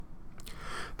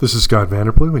This is Scott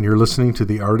Vanderplu, and you're listening to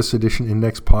the Artist Edition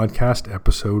Index Podcast,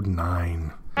 Episode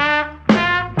 9.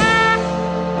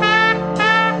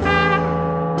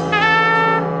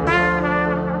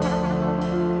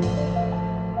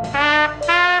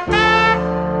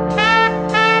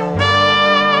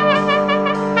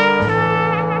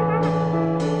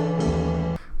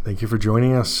 Thank you for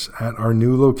joining us at our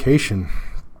new location.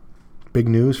 Big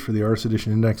news for the Artist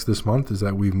Edition Index this month is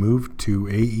that we've moved to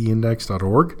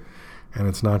aeindex.org. And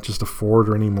it's not just a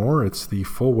forwarder anymore, it's the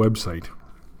full website.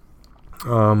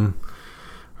 I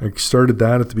started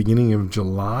that at the beginning of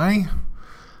July.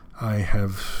 I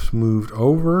have moved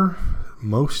over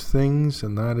most things,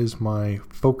 and that is my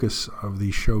focus of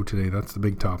the show today. That's the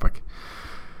big topic.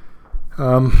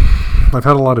 I've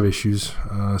had a lot of issues.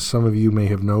 Some of you may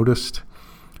have noticed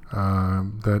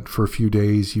that for a few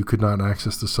days you could not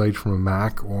access the site from a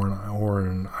Mac or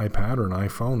an iPad or an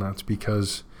iPhone. That's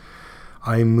because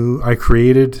I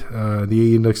created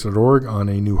the aeindex.org on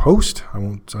a new host. I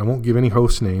won't give any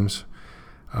host names.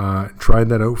 Tried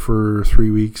that out for 3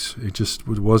 weeks. It just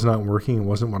was not working. It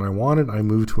wasn't what I wanted. I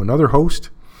moved to another host,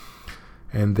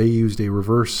 and they used a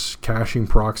reverse caching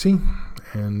proxy,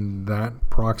 and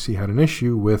that proxy had an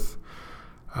issue with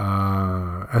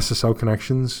SSL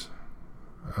connections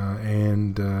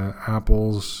and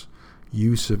Apple's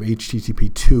use of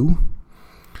HTTP2.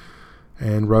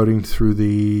 And routing through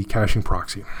the caching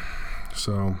proxy.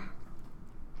 So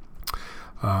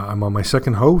I'm on my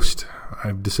second host.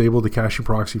 I've disabled the caching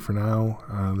proxy for now.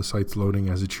 The site's loading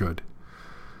as it should.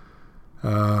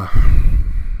 Artist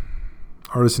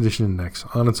Edition Index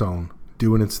on its own,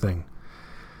 doing its thing.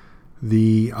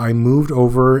 I moved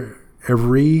over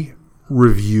every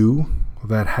review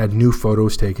that had new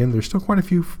photos taken. There's still quite a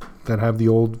few that have the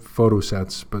old photo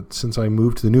sets, but since I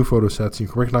moved to the new photo sets, you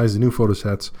can recognize the new photo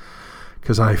sets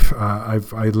because I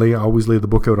always lay the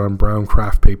book out on brown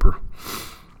craft paper.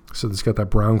 So it's got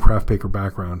that brown craft paper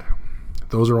background.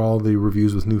 Those are all the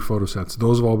reviews with new photo sets.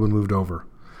 Those have all been moved over.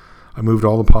 I moved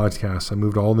all the podcasts. I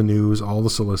moved all the news, all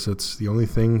the solicits. The only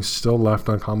thing still left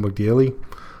on Comic Book Daily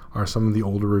are some of the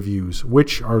older reviews,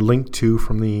 which are linked to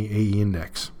from the AE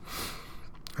Index.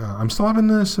 I'm still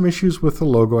having some issues with the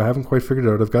logo. I haven't quite figured it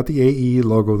out. I've got the AE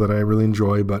logo that I really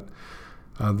enjoy, but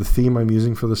the theme I'm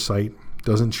using for the site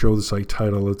doesn't show the site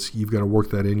title. You've got to work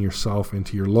that in yourself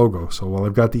into your logo. So while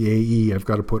I've got the AE, I've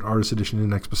got to put Artist Edition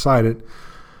Index beside it.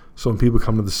 So when people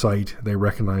come to the site, they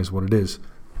recognize what it is.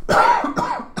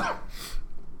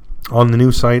 On the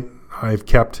new site, I've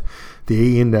kept the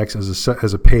AE Index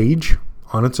as a page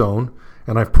on its own,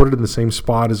 and I've put it in the same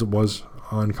spot as it was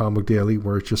on Comic Book Daily,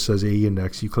 where it just says AE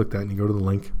Index. You click that and you go to the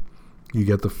link. You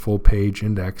get the full page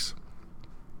index.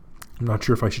 I'm not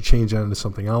sure if I should change that into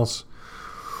something else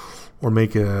or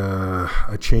make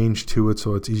a change to it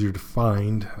so it's easier to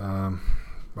find.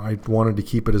 I wanted to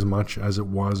keep it as much as it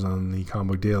was on the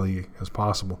Comic Book Daily as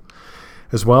possible.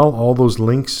 As well, all those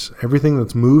links, everything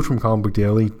that's moved from Comic Book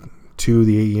Daily to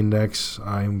the AE Index,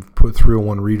 I put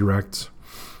 301 redirects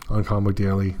on Comic Book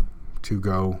Daily to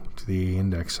go to the AE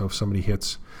Index. So if somebody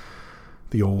hits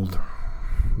an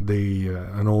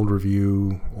old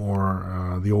review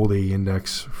or the old AE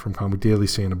Index from Comic Daily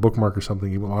saying a bookmark or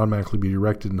something, it will automatically be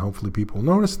directed, and hopefully people will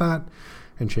notice that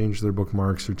and change their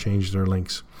bookmarks or change their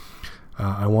links.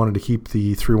 I wanted to keep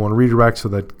the 301 redirect so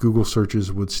that Google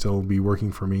searches would still be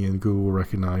working for me, and Google will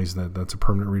recognize that that's a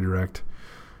permanent redirect,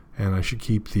 and I should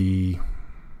keep the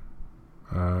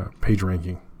page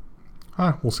ranking.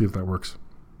 We'll see if that works.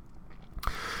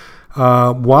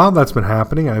 While that's been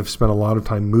happening, I've spent a lot of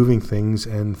time moving things,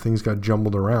 and things got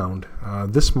jumbled around.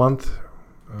 This month,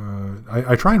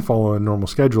 I try and follow a normal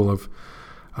schedule of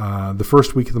the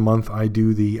first week of the month, I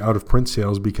do the out-of-print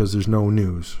sales because there's no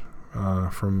news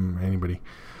from anybody.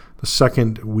 The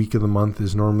second week of the month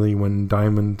is normally when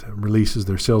Diamond releases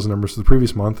their sales numbers for the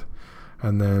previous month,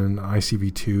 and then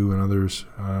ICV2 and others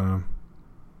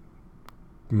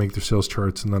make their sales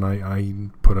charts, and then I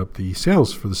put up the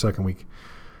sales for the second week.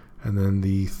 And then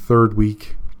the third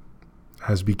week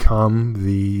has become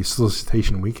the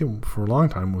solicitation week. And for a long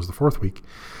time, it was the fourth week.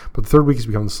 But the third week has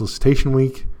become the solicitation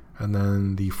week. And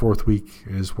then the fourth week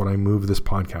is what I move this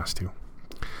podcast to.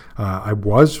 I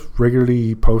was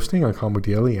regularly posting on Comic Book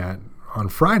Daily on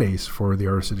Fridays for the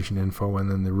Artist Edition info and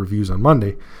then the reviews on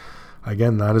Monday.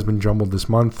 Again, that has been jumbled this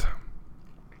month.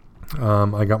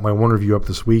 I got my one review up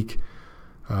this week.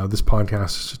 This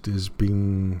podcast is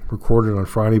being recorded on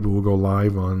Friday, but will go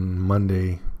live on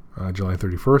Monday, July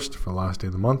 31st, for the last day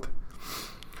of the month.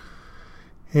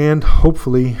 And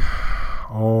hopefully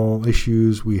all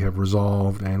issues we have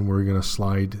resolved, and we're going to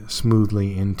slide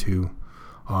smoothly into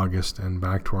August and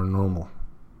back to our normal.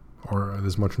 or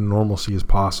as much normalcy as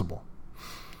possible.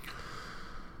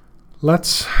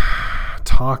 Let's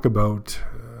talk about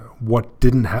what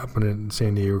didn't happen at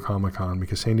San Diego Comic-Con,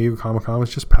 because San Diego Comic-Con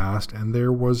was just passed and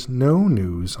there was no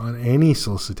news on any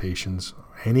solicitations,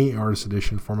 any artist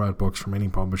edition format books from any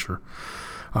publisher.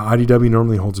 IDW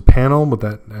normally holds a panel, but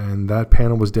that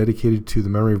panel was dedicated to the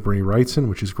memory of Bernie Wrightson,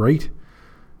 which is great.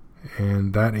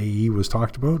 And that AE was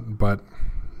talked about, but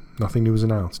nothing new was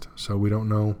announced. So we don't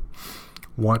know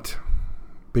what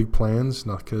big plans,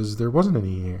 not because there wasn't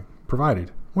any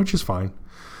provided, which is fine.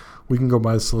 We can go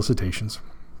by the solicitations.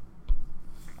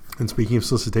 And speaking of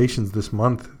solicitations, this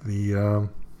month,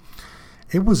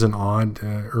 it was an odd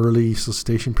early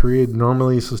solicitation period.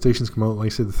 Normally, solicitations come out, like I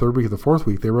said, the third week or the fourth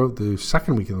week. They wrote the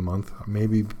second week of the month,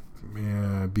 maybe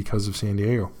because of San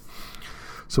Diego.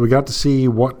 So we got to see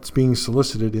what's being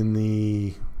solicited in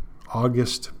the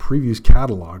August previews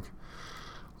catalog.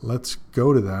 Let's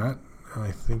go to that.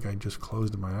 I think I just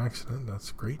closed it by accident.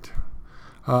 That's great.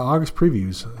 August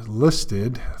previews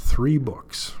listed 3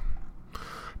 books.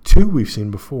 2 we've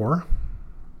seen before.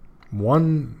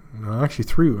 1, actually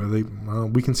 3.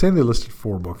 We can say they listed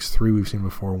 4 books. 3 we've seen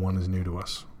before. 1 is new to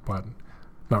us, but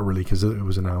not really, because it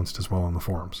was announced as well on the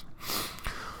forums.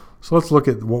 So let's look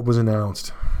at what was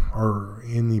announced or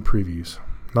in the previews.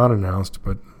 Not announced,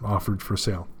 but offered for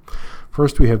sale.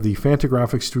 First, we have the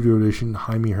Fantagraphics Studio Edition,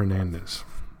 Jaime Hernandez.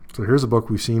 So here's a book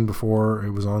we've seen before.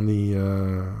 It was on the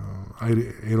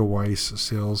Edelweiss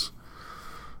sales.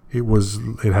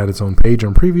 It had its own page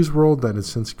on Previews World that has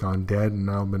since gone dead and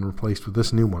now been replaced with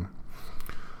this new one.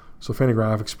 So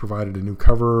Fantagraphics provided a new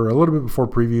cover a little bit before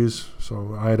previews,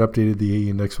 so I had updated the AE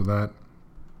index with that.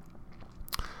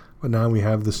 But now we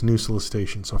have this new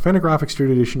solicitation. So Fantagraphics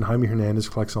Studio Edition, Jaime Hernandez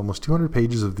collects almost 200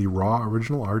 pages of the raw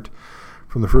original art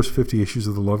from the first 50 issues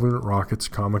of the Love and Rockets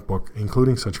comic book,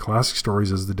 including such classic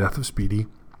stories as The Death of Speedy,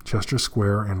 Chester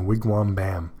Square, and Wigwam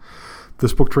Bam.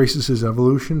 This book traces his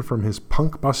evolution from his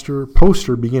punk-buster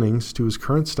poster beginnings to his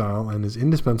current style and is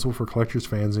indispensable for collectors,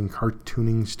 fans, and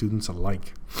cartooning students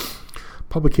alike.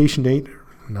 Publication date,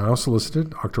 now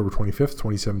solicited, October 25th,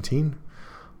 2017.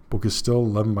 Book is still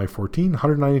 11 by 14,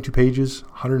 192 pages,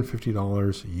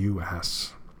 $150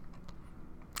 US.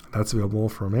 That's available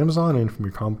from Amazon and from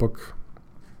your comic book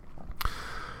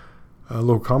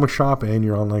local comic shop and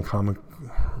your online comic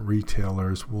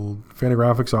retailers.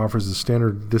 Fantagraphics offers a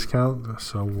standard discount,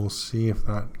 so we'll see if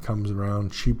that comes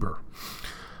around cheaper.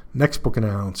 Next book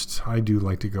announced, I do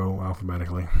like to go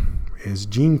alphabetically, is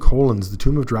Gene Colan's The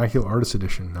Tomb of Dracula Artist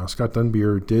Edition. Now, Scott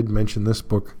Dunbier did mention this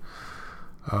book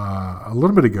a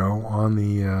little bit ago on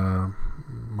the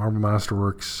Marvel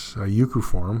Masterworks Yuku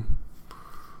forum,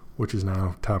 which is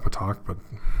now Tapa Talk, but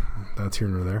that's here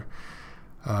nor there.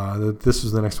 This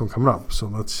is the next one coming up. So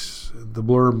the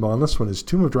blurb on this one is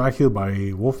Tomb of Dracula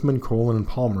by Wolfman, Colan, and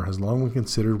Palmer has long been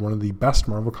considered one of the best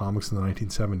Marvel comics in the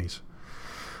 1970s.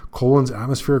 Colan's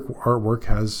atmospheric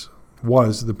artwork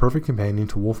was the perfect companion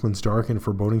to Wolfman's dark and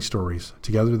foreboding stories.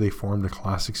 Together they formed a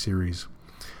classic series.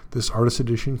 This artist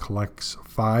edition collects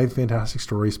 5 fantastic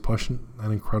stories plus an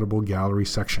incredible gallery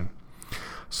section.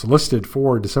 Solicited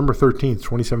for December 13th,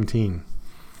 2017.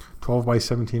 12 by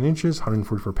 17 inches,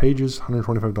 144 pages,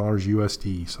 $125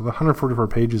 USD. So the 144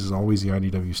 pages is always the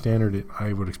IDW standard.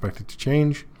 I would expect it to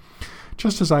change,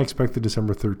 just as I expect the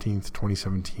December 13th,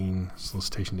 2017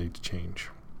 solicitation date to change.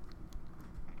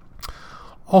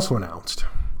 Also announced,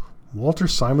 Walter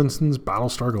Simonson's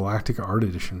Battlestar Galactica Art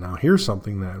Edition. Now here's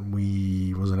something that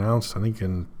was announced, I think,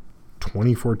 in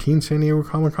 2014 San Diego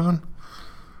Comic-Con,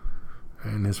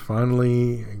 and is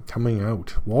finally coming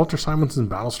out. Walter Simonson's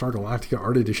Battlestar Galactica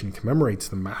Art Edition commemorates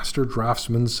the master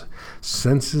draftsman's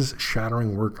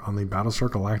senses-shattering work on the Battlestar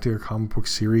Galactica comic book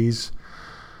series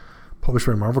published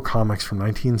by Marvel Comics from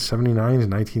 1979 to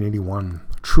 1981.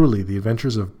 Truly, the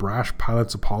adventures of brash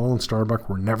pilots Apollo and Starbuck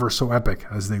were never so epic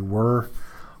as they were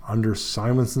under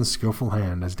Simonson's skillful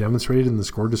hand, as demonstrated in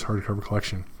this gorgeous hardcover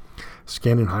collection.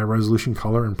 Scanned in high-resolution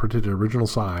color and printed at original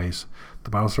size,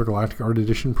 the Battlestar Galactica Art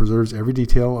Edition preserves every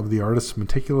detail of the artist's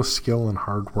meticulous skill and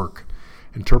hard work.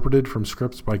 Interpreted from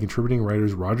scripts by contributing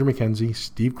writers Roger McKenzie,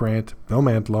 Steve Grant, Bill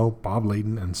Mantlo, Bob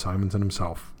Layton, and Simonson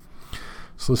himself.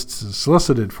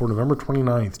 Solicited for November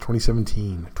 29th,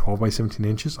 2017, 12 by 17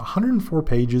 inches, 104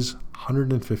 pages,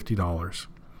 $150.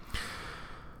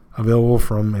 Available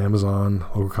from Amazon,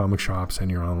 local comic shops, and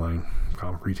your online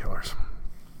comic retailers.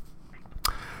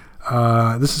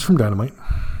 This is from Dynamite.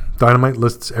 Dynamite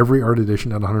lists every art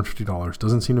edition at $150.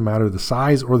 Doesn't seem to matter the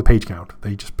size or the page count.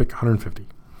 They just pick 150.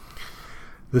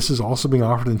 This is also being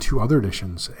offered in 2 other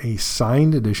editions. A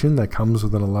signed edition that comes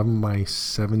with an 11 by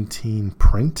 17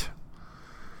 print,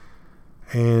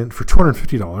 and for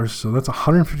 $250. So that's a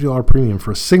 $150 premium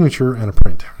for a signature and a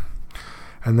print.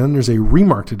 And then there's a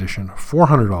remarked edition,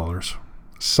 $400,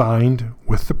 signed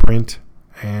with the print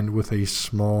and with a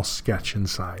small sketch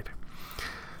inside.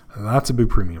 That's a big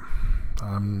premium.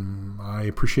 I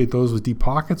appreciate those with deep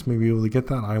pockets. May be able to get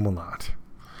that. I will not.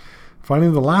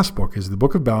 Finally, the last book is the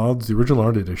Book of Ballads, the original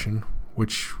art edition,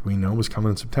 which we know was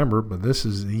coming in September, but this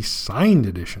is the signed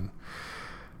edition.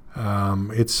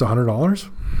 It's $100.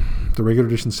 The regular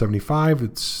edition is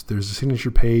 $75. There's a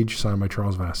signature page signed by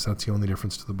Charles Vess. That's the only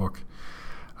difference to the book.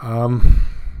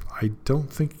 I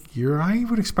don't think I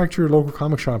would expect your local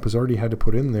comic shop has already had to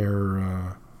put in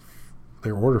their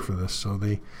order for this, so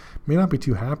they may not be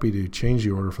too happy to change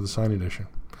the order for the signed edition.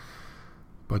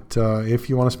 But if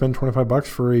you want to spend $25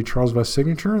 for a Charles Vess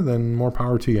signature, then more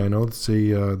power to you. I know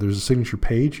there's a signature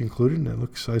page included, and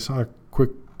I saw a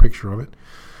quick picture of it.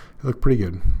 It looked pretty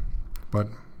good. But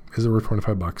is it worth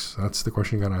 $25? That's the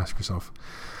question you got to ask yourself.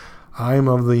 I'm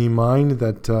of the mind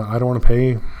that I don't want to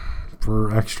pay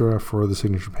for extra for the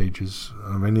signature pages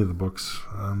of any of the books.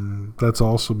 That's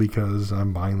also because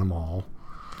I'm buying them all.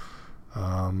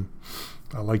 I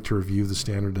like to review the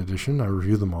standard edition. I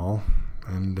review them all,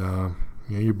 and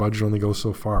your budget only goes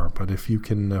so far. But if you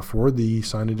can afford the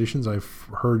signed editions, I've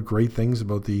heard great things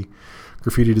about the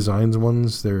Graffiti Designs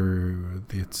ones.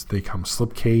 They come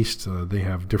slip cased. They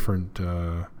have different.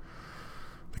 The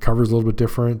cover is a little bit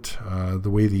different. The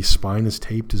way the spine is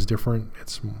taped is different.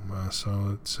 It's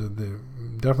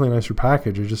definitely a nicer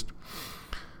package.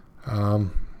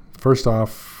 First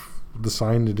off, the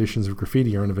signed editions of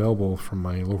Graffiti aren't available from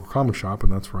my local comic shop,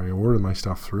 and that's where I order my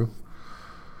stuff through.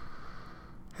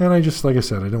 And like I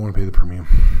said, I don't want to pay the premium.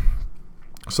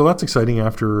 So that's exciting.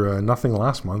 After nothing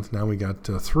last month, now we got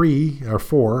three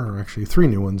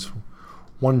new ones.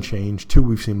 One change, two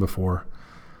we've seen before.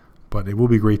 But it will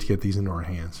be great to get these into our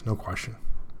hands, no question.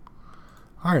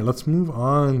 All right, let's move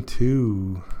on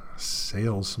to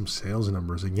sales, some sales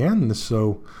numbers. Again,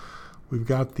 so we've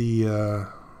got the...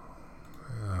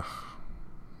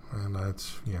 and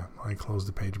that's, I closed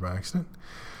the page by accident.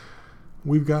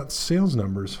 We've got sales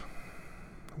numbers,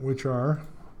 which are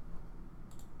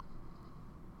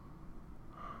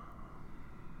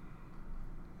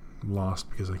lost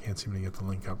because I can't seem to get the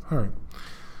link up. All right.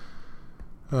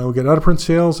 We got out-of-print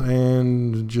sales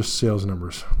and just sales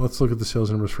numbers. Let's look at the sales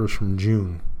numbers first from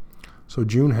June. So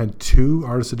June had 2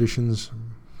 artist editions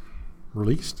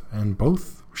released, and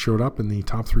both showed up in the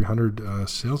top 300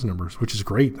 sales numbers, which is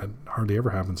great. That hardly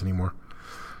ever happens anymore.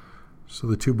 So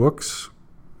the 2 books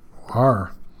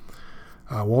are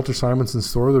Walter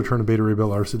Simonson's Thor, The Return of Beta Ray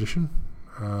Bill Artist Edition.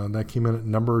 That came in at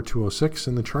number 206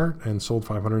 in the chart and sold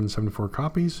 574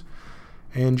 copies.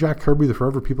 And Jack Kirby, The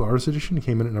Forever People Artist Edition,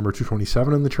 came in at number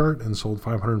 227 in the chart and sold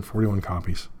 541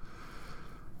 copies.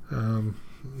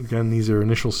 Again, these are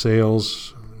initial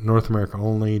sales, North America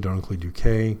only, don't include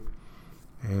UK.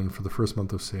 And for the first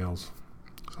month of sales.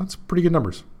 So that's pretty good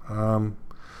numbers.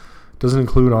 Doesn't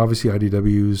include, obviously,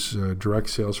 IDW's direct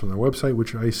sales from their website,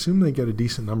 which I assume they get a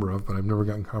decent number of, but I've never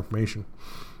gotten confirmation.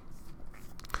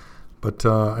 But,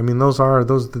 those are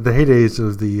the heydays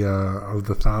of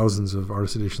the thousands of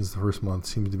artist editions the first month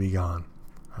seem to be gone.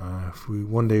 If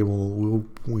one day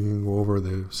we can go over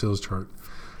the sales chart.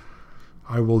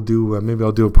 I will do, maybe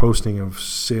I'll do a posting of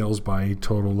sales by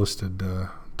total listed,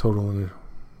 total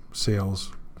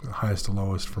sales, highest to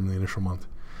lowest from the initial month.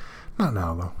 Not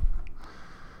now, though.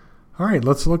 All right,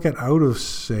 let's look at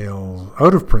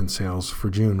out-of-print sales for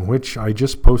June, which I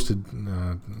just posted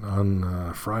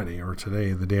on Friday or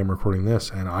today, the day I'm recording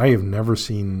this, and I have never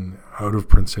seen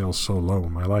out-of-print sales so low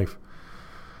in my life.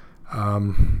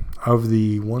 Of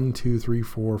the 1, 2, 3,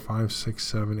 4, 5, 6,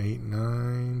 7, 8,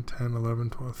 9, 10, 11,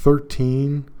 12,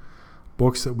 13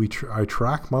 books that I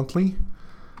track monthly,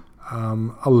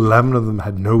 11 of them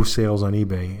had no sales on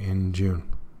eBay in June.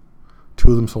 2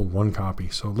 of them sold 1 copy.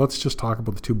 So let's just talk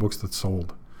about the 2 books that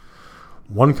sold.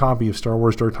 1 copy of Star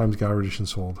Wars Dark Times Gallery Edition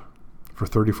sold for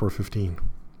 $34.15.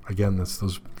 Again, that's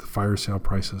those fire sale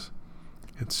prices.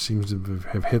 It seems to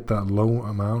have hit that low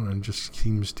amount and just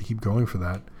seems to keep going for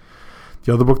that.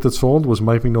 The other book that sold was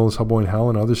Mike Mignola's Hellboy in Hell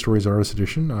and Other Stories Artist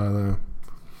Edition.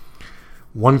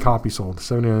 1 copy sold,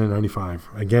 $79.95.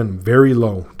 Again, very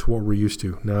low to what we're used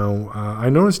to. Now, I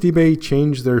noticed eBay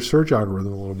changed their search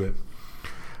algorithm a little bit.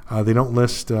 They don't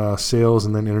list sales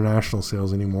and then international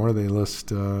sales anymore. They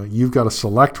list, you've got to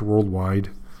select worldwide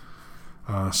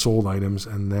sold items,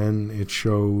 and then it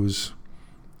shows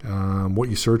what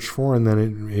you searched for, and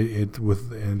then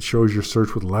it shows your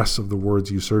search with less of the words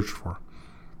you searched for.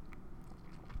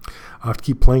 I have to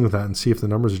keep playing with that and see if the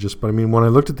numbers are just... But, when I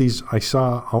looked at these, I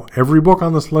saw every book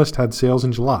on this list had sales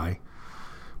in July.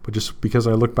 But just because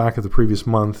I look back at the previous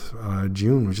month,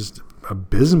 June was just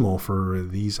abysmal for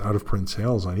these out-of-print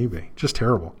sales on eBay. Just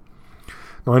terrible.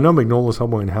 Now, I know Magnola's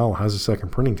Hellboy in Hell has a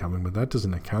second printing coming, but that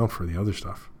doesn't account for the other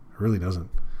stuff. It really doesn't.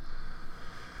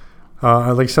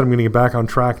 Like I said, I'm going to get back on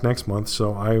track next month,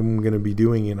 so I'm going to be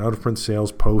doing an out-of-print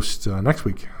sales post next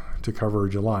week to cover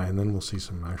July, and then we'll see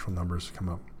some actual numbers come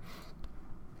up.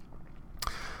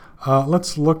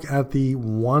 Let's look at the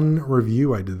one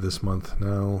review I did this month.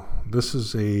 Now, this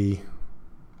is a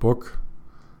book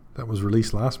that was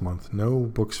released last month. No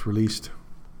books released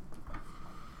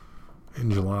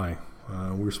in July.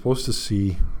 We were supposed to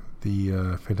see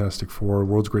the Fantastic Four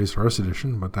World's Greatest Artist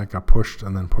Edition, but that got pushed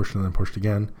and then pushed and then pushed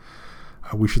again.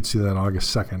 We should see that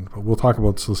August 2nd, but we'll talk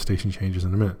about solicitation changes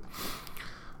in a minute.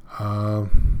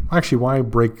 Actually, why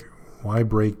break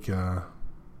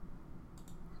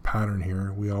pattern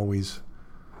here? We always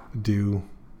do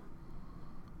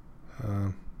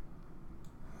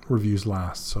reviews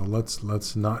last, so let's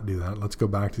not do that. Let's go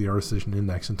back to the Artist Edition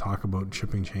Index and talk about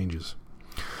shipping changes.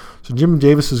 So Jim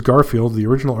Davis's Garfield, the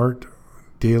original art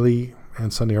daily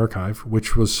and Sunday archive,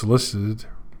 which was solicited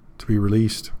to be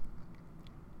released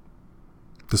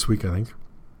this week, I think,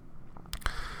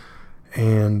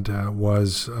 and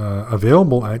was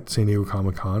available at San Diego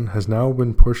Comic-Con, has now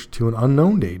been pushed to an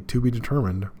unknown date to be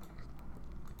determined.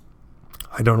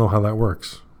 I don't know how that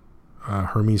works.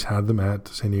 Hermes had them at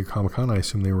San Diego Comic-Con. I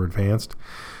assume they were advanced.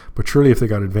 But surely if they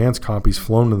got advanced copies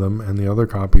flown to them and the other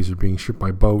copies are being shipped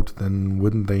by boat, then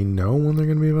wouldn't they know when they're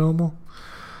going to be available?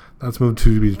 That's moved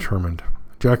to be determined.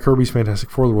 Jack Kirby's Fantastic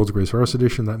Four, the World's Greatest Artist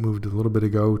Edition, that moved a little bit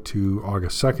ago to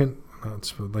August 2nd.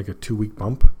 That's like a 2-week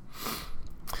bump.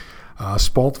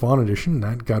 Spalt Vaughn Edition,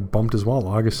 that got bumped as well,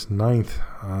 August 9th.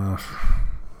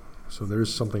 So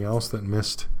there's something else that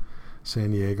missed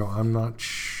San Diego. I'm not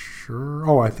sure.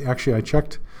 Oh, I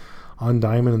checked on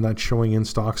Diamond, and that's showing in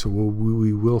stock, so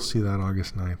we will see that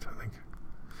August 9th, I think.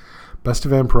 Best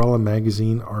of Vampirella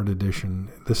Magazine Art Edition.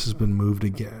 This has been moved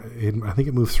again. I think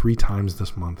it moved 3 times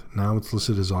this month. Now it's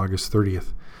listed as August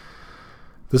 30th.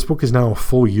 This book is now a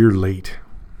full year late.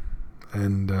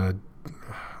 And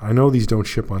I know these don't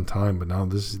ship on time, but now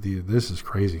this is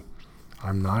crazy.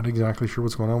 I'm not exactly sure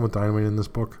what's going on with Dynamite in this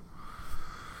book.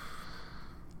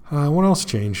 What else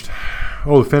changed?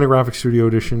 Oh, the Fantagraphic Studio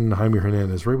Edition, Jaime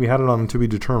Hernandez. Right, we had it on to be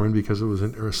determined because it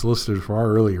was solicited far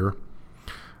earlier.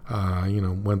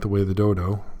 Went the way of the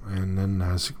dodo, and then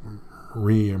has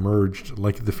re-emerged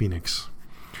like the Phoenix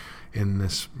in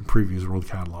this previews world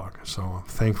catalog. So I'm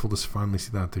thankful to finally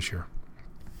see that this year.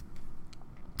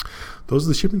 Those are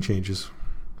the shipping changes.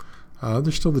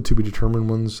 There's still the to be determined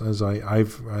ones, as I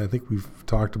think we've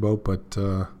talked about, but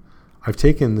I've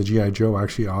taken the G.I. Joe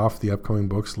actually off the upcoming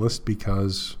books list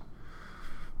because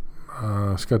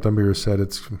Scott Dunbier said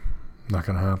it's not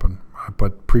going to happen.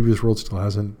 But Previous World still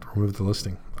hasn't removed the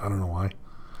listing. I don't know why.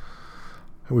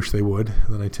 I wish they would.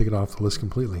 Then I take it off the list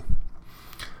completely.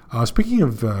 Speaking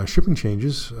of shipping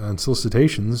changes and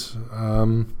solicitations,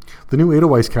 the new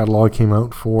Edelweiss catalog came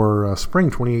out for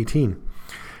spring 2018.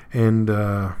 And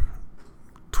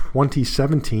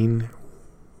 2017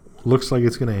 looks like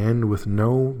it's going to end with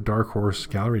no Dark Horse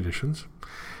Gallery editions.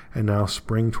 And now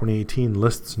spring 2018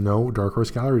 lists no Dark Horse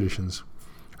Gallery editions.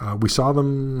 We saw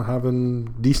them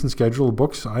having decent schedule of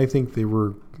books. I think they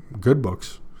were good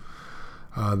books.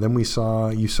 Then we saw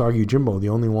Usagi Yojimbo, the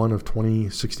only one of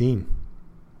 2016.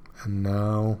 And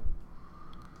now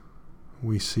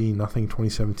we see nothing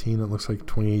 2017. It looks like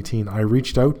 2018. I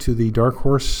reached out to the Dark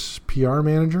Horse PR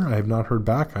manager. I have not heard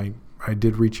back. I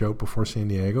did reach out before San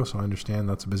Diego, so I understand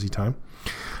that's a busy time.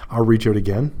 I'll reach out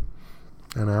again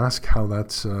and ask how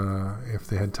that's, if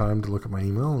they had time to look at my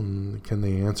email, and can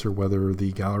they answer whether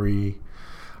the gallery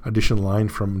edition line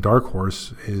from Dark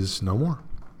Horse is no more.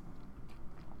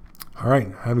 All right,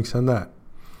 having said that,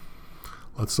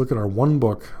 let's look at our one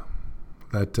book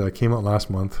that came out last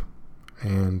month,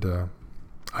 and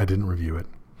I didn't review it.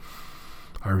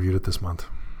 I reviewed it this month.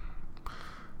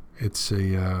 It's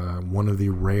one of the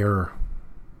rare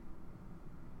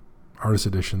artist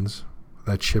editions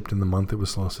that shipped in the month it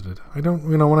was solicited. I don't,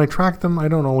 when I track them, it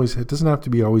doesn't have to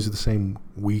be always the same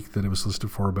week that it was listed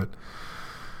for, but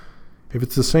if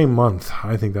it's the same month,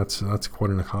 I think that's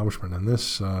quite an accomplishment. And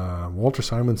this, Walter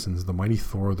Simonson's The Mighty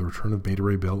Thor, The Return of Beta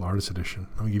Ray Bill Artist Edition.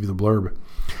 Let me give you the blurb.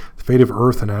 The fate of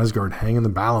Earth and Asgard hang in the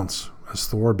balance as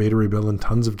Thor, Beta Ray Bill, and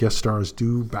tons of guest stars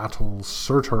do battle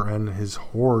Surtur and his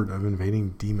horde of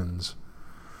invading demons.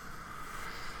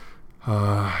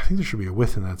 I think there should be a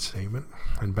with in that statement,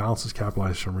 and balance is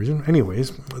capitalized for some reason.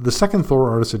 Anyways, the second Thor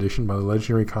Artist Edition by the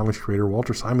legendary comics creator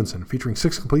Walter Simonson, featuring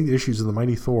 6 complete issues of The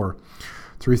Mighty Thor,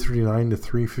 339 to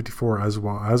 354, as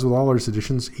well as with all artist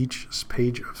editions. Each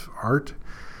page of art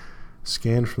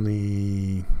scanned from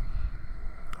the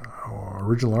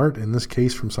original art, in this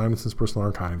case from Simonson's personal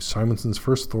archives. Simonson's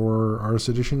first Thor artist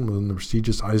edition won the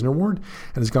prestigious Eisner Award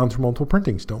and has gone through multiple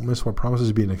printings. Don't miss what promises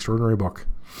to be an extraordinary book.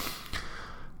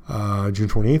 June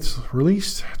 28th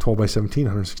released, 12 by 17,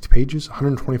 160 pages,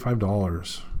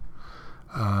 $125.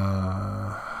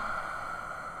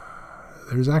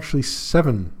 There's actually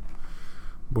 7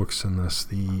 books in this.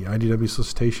 The IDW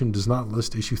solicitation does not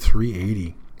list issue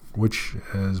 380, which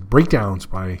is breakdowns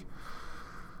by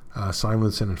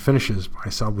Simonson and finishes by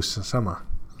Sal Buscema.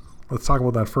 Let's talk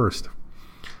about that first.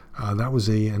 That was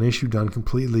an issue done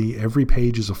completely. Every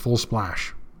page is a full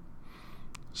splash.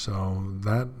 So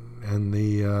that and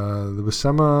the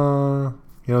Buscema,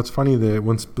 it's funny that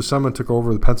once Buscema took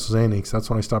over the pencils and inks, that's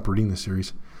when I stopped reading this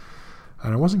series.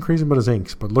 And I wasn't crazy about his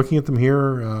inks, but looking at them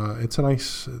here, it's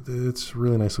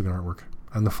really nice looking artwork.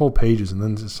 And the full pages, and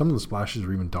then some of the splashes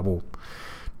are even double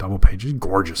pages.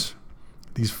 Gorgeous.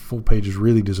 These full pages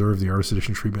really deserve the artist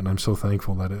edition treatment, and I'm so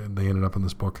thankful that they ended up in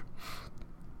this book.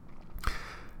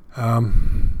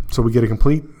 So we get a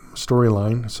complete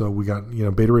storyline. So we got,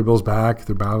 Beta Ray Bill's back.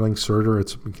 They're battling Surtur.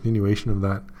 It's a continuation of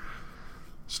that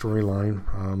storyline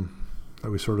that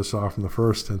we sort of saw from the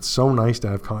first. It's so nice to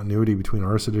have continuity between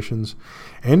artist editions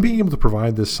and being able to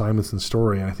provide this Simonson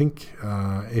story. I think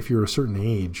if you're a certain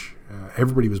age,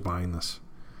 everybody was buying this.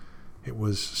 It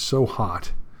was so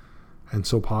hot and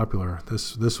so popular.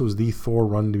 This was the Thor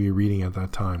run to be reading at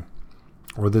that time,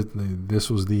 or this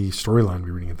was the storyline to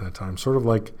be reading at that time. Sort of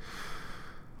like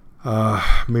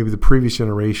maybe the previous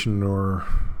generation or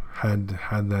had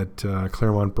that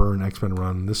Claremont Byrne X-Men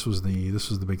run. This was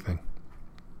the big thing.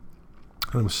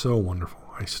 And it was so wonderful.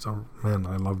 I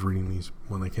loved reading these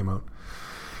when they came out.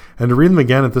 And to read them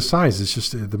again at this size, it's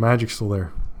just, the magic's still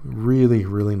there. Really,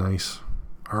 really nice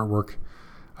artwork.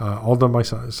 All done by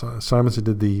Simonson.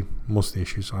 Did most of the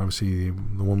issues. Obviously,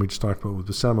 the one we just talked about with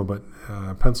Buscema, but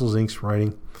pencils, inks,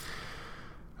 writing.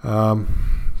 So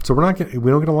we don't get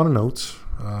a lot of notes.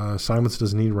 Simonson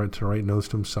doesn't need to write notes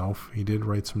to himself. He did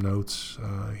write some notes.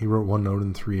 He wrote one note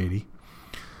in 380,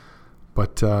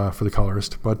 but for the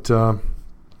colorist. But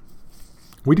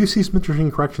we do see some interesting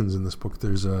corrections in this book.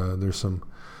 There's some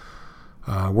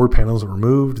word panels that were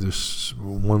removed. There's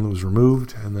one that was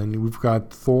removed, and then we've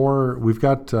got Thor. We've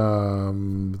got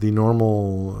the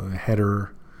normal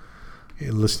header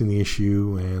listing the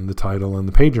issue and the title and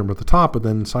the page number at the top, but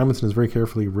then Simonson has very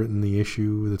carefully written the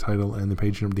issue, the title, and the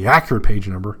page number, the accurate page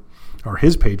number, or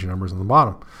his page numbers on the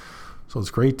bottom. So it's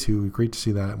great to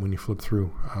see that when you flip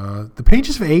through. The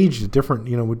pages have aged at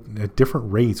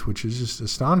different rates, which just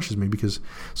astonishes me, because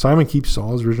Simon keeps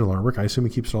all his original artwork. I assume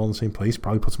he keeps it all in the same place.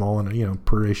 Probably puts them all in,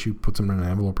 per issue, puts them in an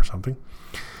envelope or something.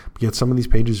 But yet some of these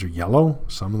pages are yellow,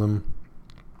 some of them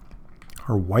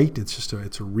are white. It's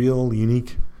a real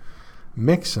unique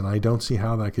mix, and I don't see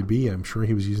how that could be. I'm sure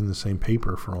he was using the same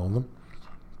paper for all of them.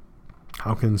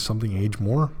 How can something age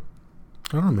more?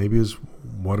 I don't know. Maybe it was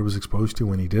what it was exposed to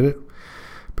when he did it.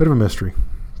 Bit of a mystery.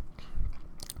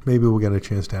 Maybe we'll get a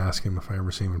chance to ask him if I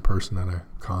ever see him in person at a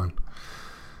con.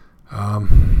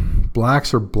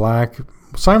 Blacks are black.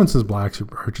 Simonson's blacks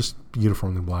are just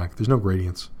uniformly black. There's no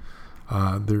gradients.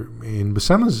 In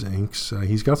Buscema's inks,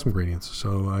 he's got some gradients.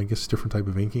 So I guess different type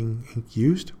of ink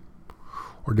used,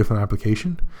 or different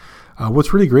application.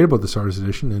 What's really great about this artist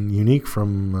edition and unique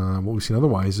from what we've seen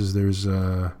otherwise is there's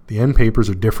the end papers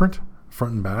are different,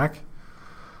 front and back.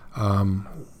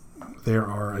 There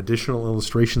are additional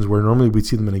illustrations where normally we'd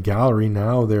see them in a gallery.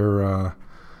 Now they're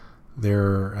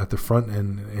at the front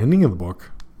and ending of the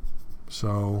book,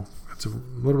 so it's a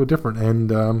little bit different.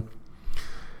 And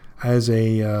as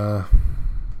a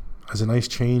nice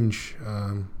change,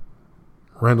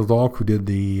 Randall Dahlk, who did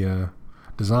the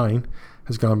design,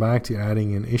 has gone back to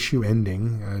adding an issue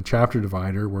ending, a chapter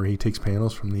divider, where he takes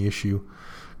panels from the issue,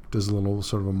 does a little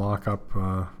sort of a mock-up,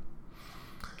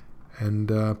 and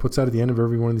puts that at the end of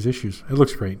every one of these issues. It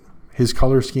looks great. His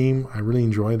color scheme, I really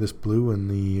enjoy this blue and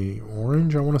the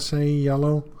orange, I want to say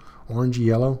yellow, orangey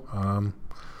yellow.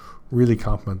 Really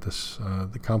compliment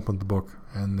the book.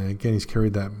 And again, he's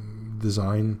carried that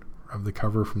design of the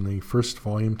cover from the first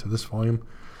volume to this volume.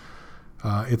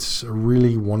 It's a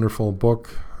really wonderful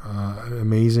book.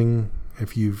 Amazing.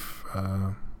 If you've,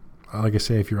 like I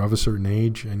say, if you're of a certain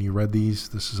age and you read these,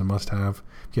 this is a must-have.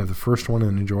 If you have the first one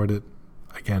and enjoyed it,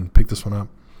 again, pick this one up.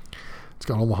 It's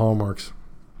got all the hallmarks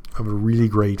of a really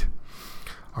great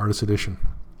artist edition.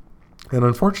 And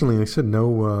unfortunately, like I said,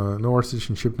 no artist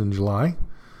edition shipped in July,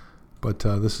 but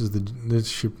this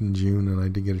shipped in June, and I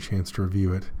did get a chance to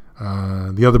review it.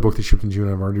 The other book that shipped in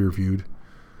June I've already reviewed,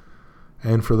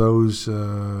 And for those,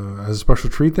 as a special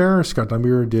treat there, Scott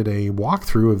Dumbier did a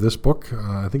walkthrough of this book.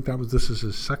 I think this is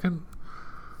his second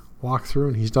walkthrough,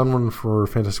 and he's done one for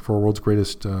Fantastic Four World's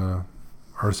Greatest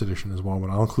Artist Edition as well, but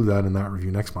I'll include that in that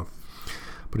review next month.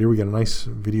 But here we get a nice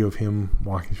video of him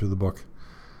walking through the book.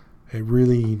 It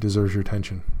really deserves your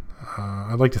attention.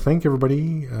 I'd like to thank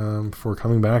everybody for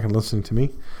coming back and listening to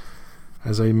me.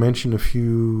 As I mentioned a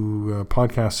few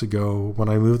podcasts ago, when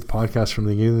I moved the podcast from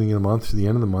the beginning of the month to the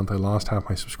end of the month, I lost half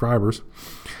my subscribers,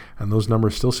 and those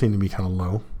numbers still seem to be kind of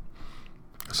low.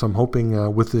 So I'm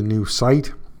hoping with the new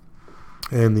site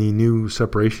and the new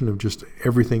separation of just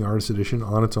everything Artist Edition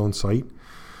on its own site,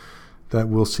 that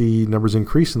we'll see numbers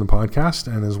increase in the podcast.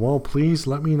 And as well, please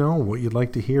let me know what you'd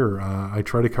like to hear. I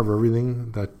try to cover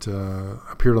everything that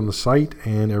appeared on the site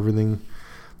and everything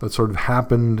that sort of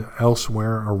happened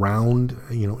elsewhere around,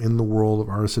 in the world of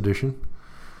Artist Edition,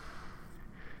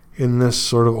 in this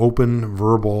sort of open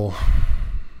verbal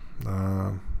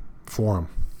forum.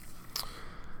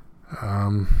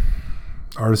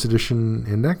 Artist Edition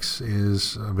Index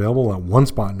is available at one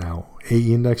spot now,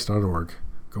 aeindex.org.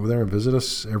 Go there and visit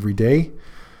us every day.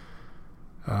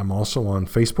 I'm also on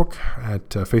Facebook at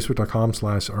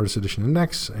facebook.com/Artist Edition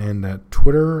Index and at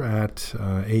Twitter at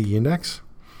AEindex.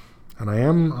 And I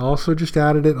am also just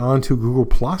added it onto Google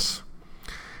Plus.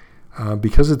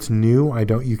 Because it's new,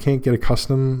 you can't get a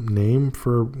custom name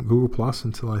for Google Plus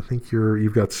until I think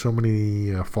you've got so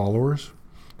many followers.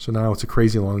 So now it's a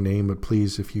crazy long name, but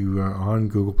please, if you are on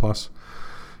Google Plus,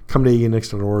 come to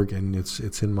aeindex.org, and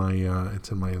it's in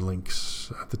my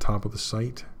links at the top of the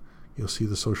site. You'll see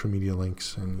the social media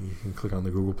links, and you can click on the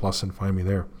Google Plus and find me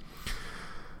there.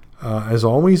 As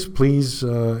always, please,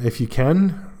 if you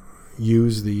can,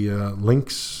 use the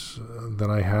links that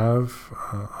I have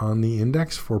on the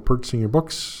index for purchasing your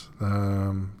books.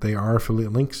 They are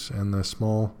affiliate links, and the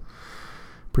small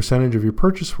percentage of your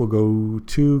purchase will go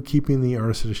to keeping the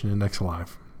Artist Edition Index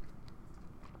alive.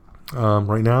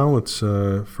 Right now, it's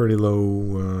fairly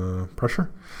low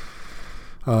pressure,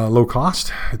 low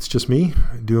cost. It's just me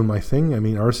doing my thing. I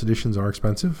mean, Artist Editions are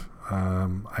expensive.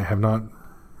 I have not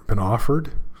been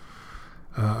offered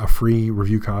a free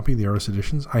review copy of the Artist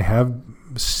Editions. I have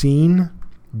seen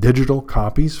digital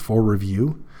copies for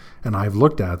review, and I've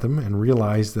looked at them and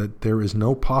realized that there is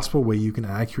no possible way you can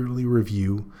accurately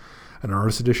review an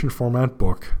Artist Edition format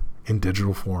book in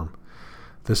digital form.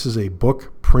 This is a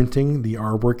book printing the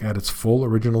artwork at its full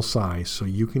original size, so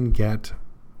you can get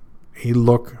a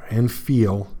look and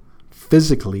feel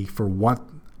physically for what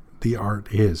the art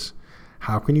is.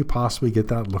 How can you possibly get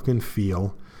that look and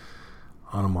feel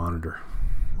on a monitor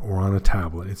or on a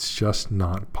tablet? It's just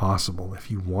not possible. If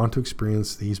you want to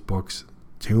experience these books,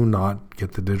 do not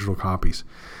get the digital copies.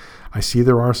 I see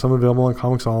there are some available on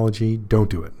Comixology. Don't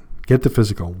do it. Get the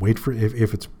physical. Wait for,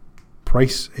 if it's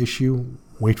price issue,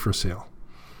 wait for sale.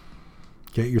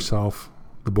 Get yourself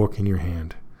the book in your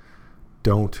hand.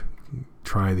 Don't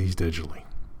try these digitally.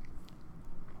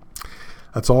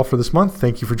 That's all for this month.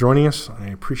 Thank you for joining us. I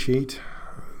appreciate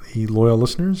the loyal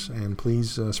listeners, and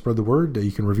please spread the word.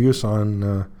 You can review us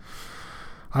on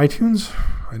iTunes.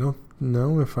 I don't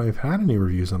know if I've had any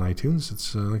reviews on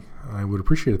iTunes. I would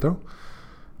appreciate it though.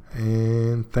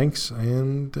 And thanks,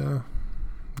 and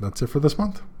that's it for this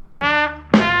month.